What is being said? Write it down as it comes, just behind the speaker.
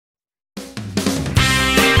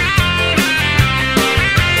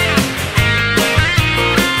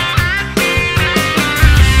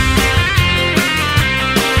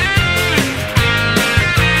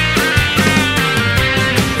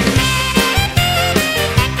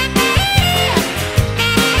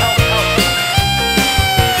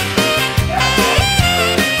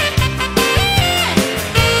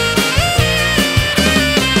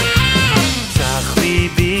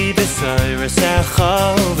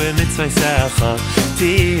mitzvaysecha.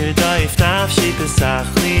 Tir doif nafshi pesach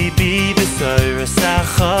libi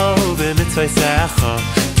b'soyresecha u'b'mitzvaysecha.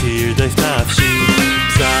 Tir doif nafshi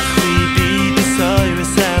pesach libi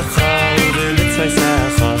b'soyresecha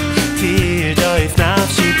u'b'mitzvaysecha. Tir doif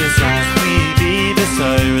nafshi pesach libi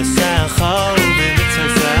b'soyresecha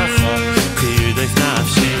u'b'mitzvaysecha. Tir doif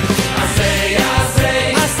nafshi asay asay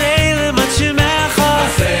asay leman shemecha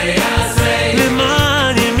asay asay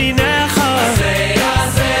leman yeminecha asay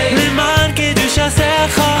asay leman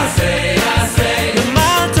kedushasecha asay asay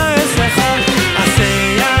leman torasecha asay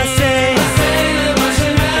asay asay leman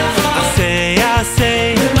shemecha asay asay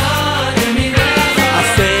leman yeminecha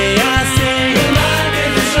asay asay leman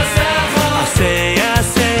kedushasecha asay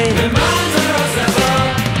asay leman torasecha.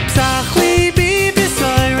 Psach libi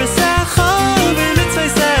b'soyresecha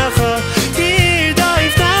u'b'mitzvaysecha. Tir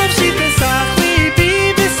doif nafshi pesach libi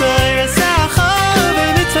b'soyresecha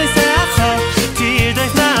u'b'mitzvaysecha. Tir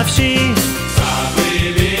doif nafshi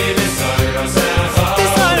pesach libi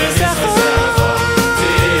b'soyresecha u'b'mitzvaysecha.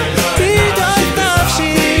 Tir doif nafshi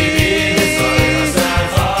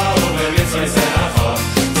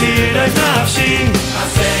tir doif nafshi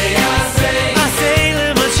asay asay asay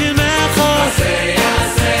leman shemecha asay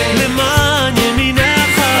asay leman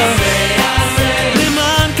yeminecha asay asay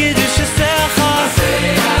leman kedushasecha asay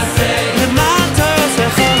asay leman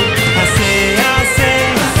torasecha asay asay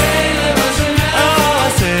asay leman shemecha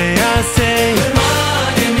asay asay leman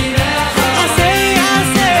yeminecha asay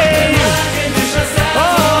asay leman kedushasecha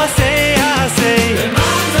asay asay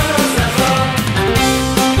leman torasecha.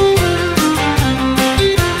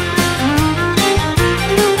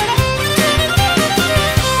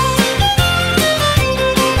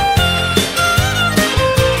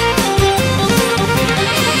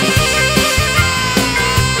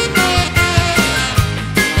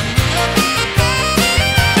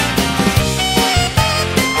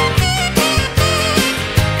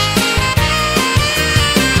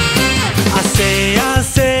 Asay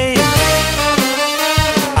asay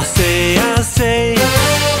asay asay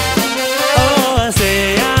oh asay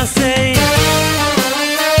asay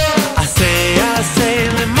asay asay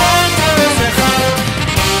leman torasecha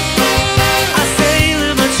asay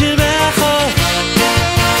leman shemecha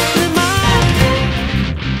leman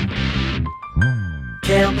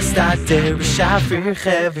Kel mistater b'shafir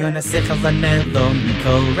chev Yonasech al anelo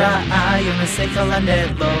mikol ra'ayon Yonasech al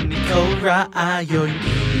anelo mikol ra'ayon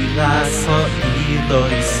Ilas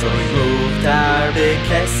ho'iloi soy Uvdar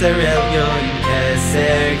b'keser elyon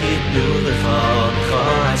Keser yitnu l'chol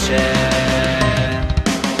Hashem.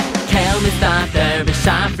 Kel mistater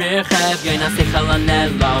b'shafir chev Yonasech al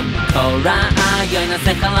anelo mikol ra'ayon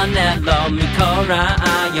Yonasech al anelo mikol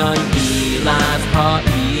ra'ayon Ilas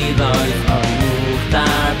ho'iloi soy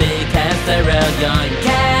Uvdar b'keser elyon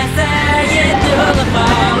Keser yitnu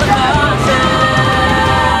l'chol Hashem.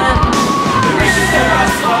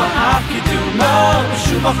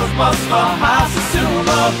 Shuma chachmascha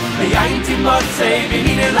hasasumo Me'ayin timotzei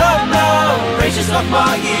v'hine lomo Reishis chachma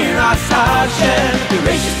yiras Hashem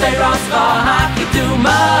Reishis teirascha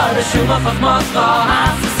hakidumo Shuma chachmascha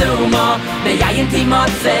hasasumo Me'ayin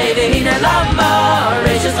timotzei v'hine lomo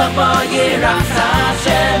Reishis chachma yiras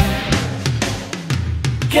Hashem.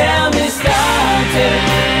 Kel mistater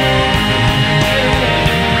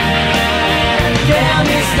Kel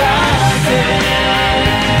mistater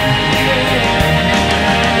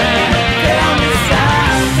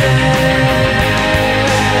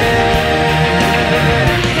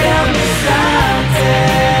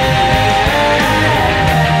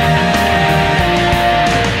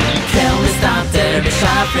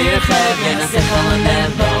Shafir chev Yonasech al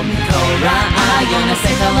anelo mikol ra'ayon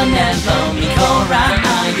Yonasech al anelo mikol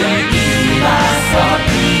ra'ayon Ilas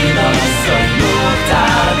ho'iloi soy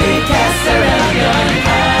Uvdar b'keser elyon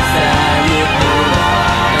Keser yitnu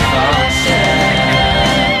l'chol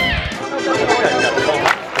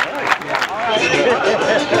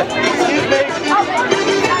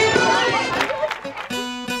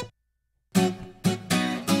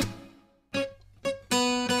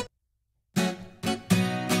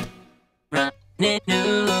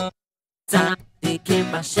Raninu, tzadikim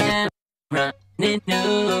b'Hashem. Raninu,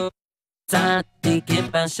 tzadikim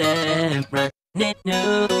b'Hashem. Raninu,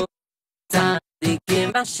 tzadikim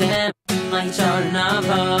b'Hashem. Ma'ishar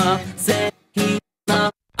nava zehi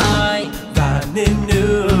la'ai. Raninu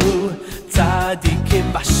tzadikim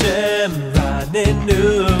b'Hashem. Raninu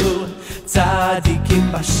tzadikim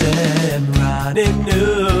b'Hashem. Raninu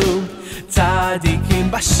tzadikim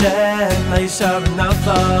b'Hashem. Ma'ishar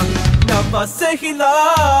nava Sehila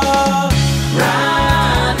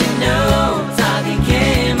Raninu,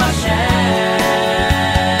 tzadikim b'Hashem.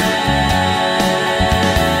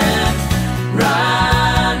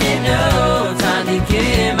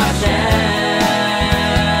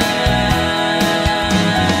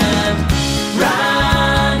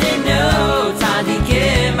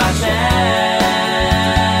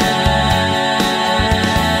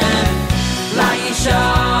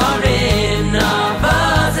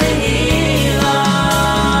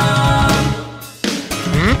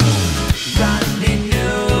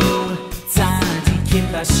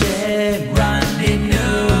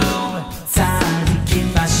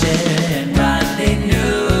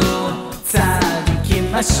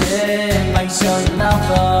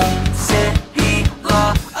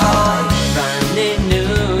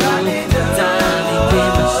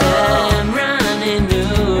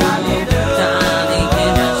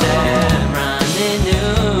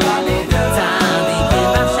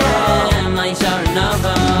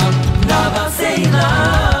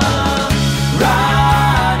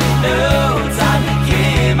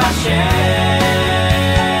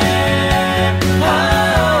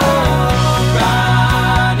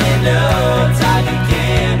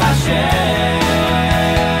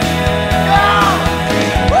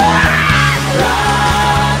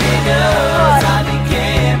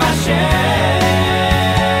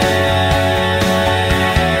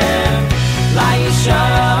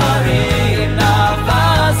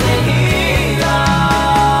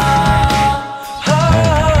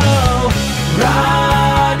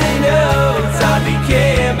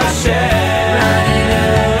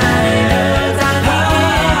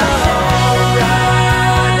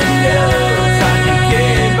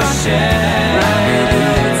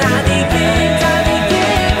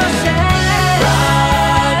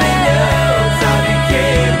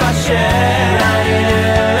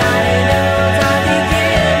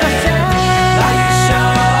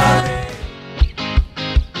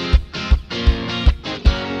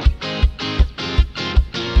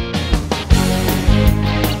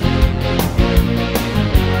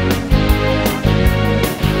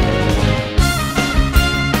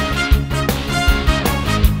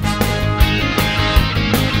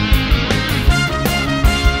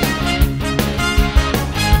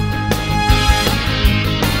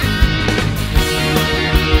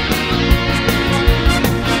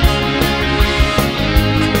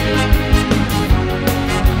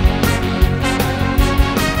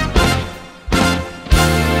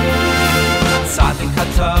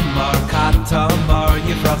 katamar katamar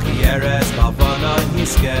yifrach yeres bavanan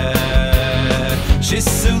yisker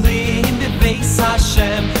shisulim bebeis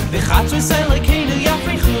Hashem v'chatrus Elokeinu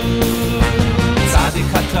yafrichu tzadik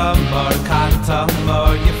katamar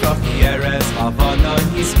katamar yifrach yeres bavanan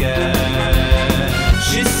yisker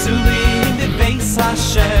shisulim bebeis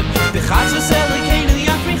Hashem v'chatrus Elokeinu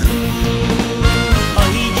yafrichu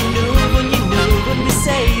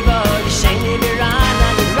Seva, the shame in Iran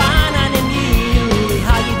and you.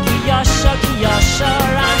 Hayit ki yasha,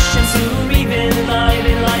 Hashem surivin loy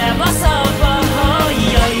avasava.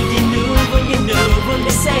 You know,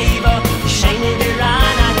 the seva, the shame in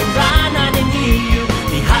Iran and you.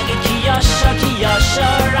 Hayit ki yasha,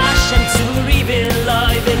 Hashem surivin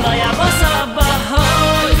loy avasava.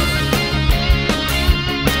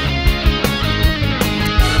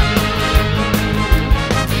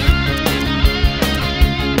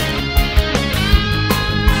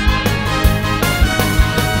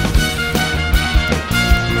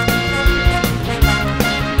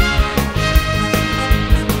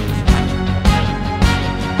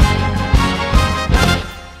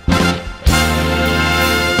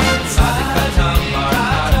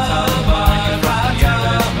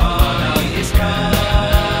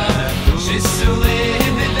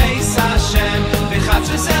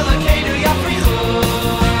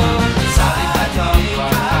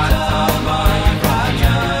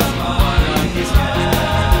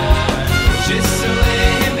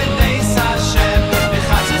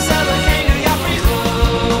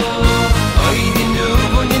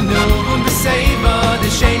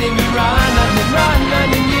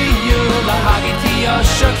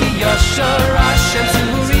 Yashar Hashem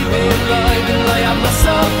surivin loy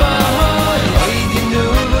avasava. You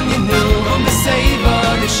know, the seva,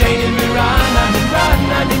 the shame in Iran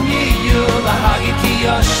and you. La hagi ki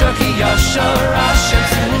yashar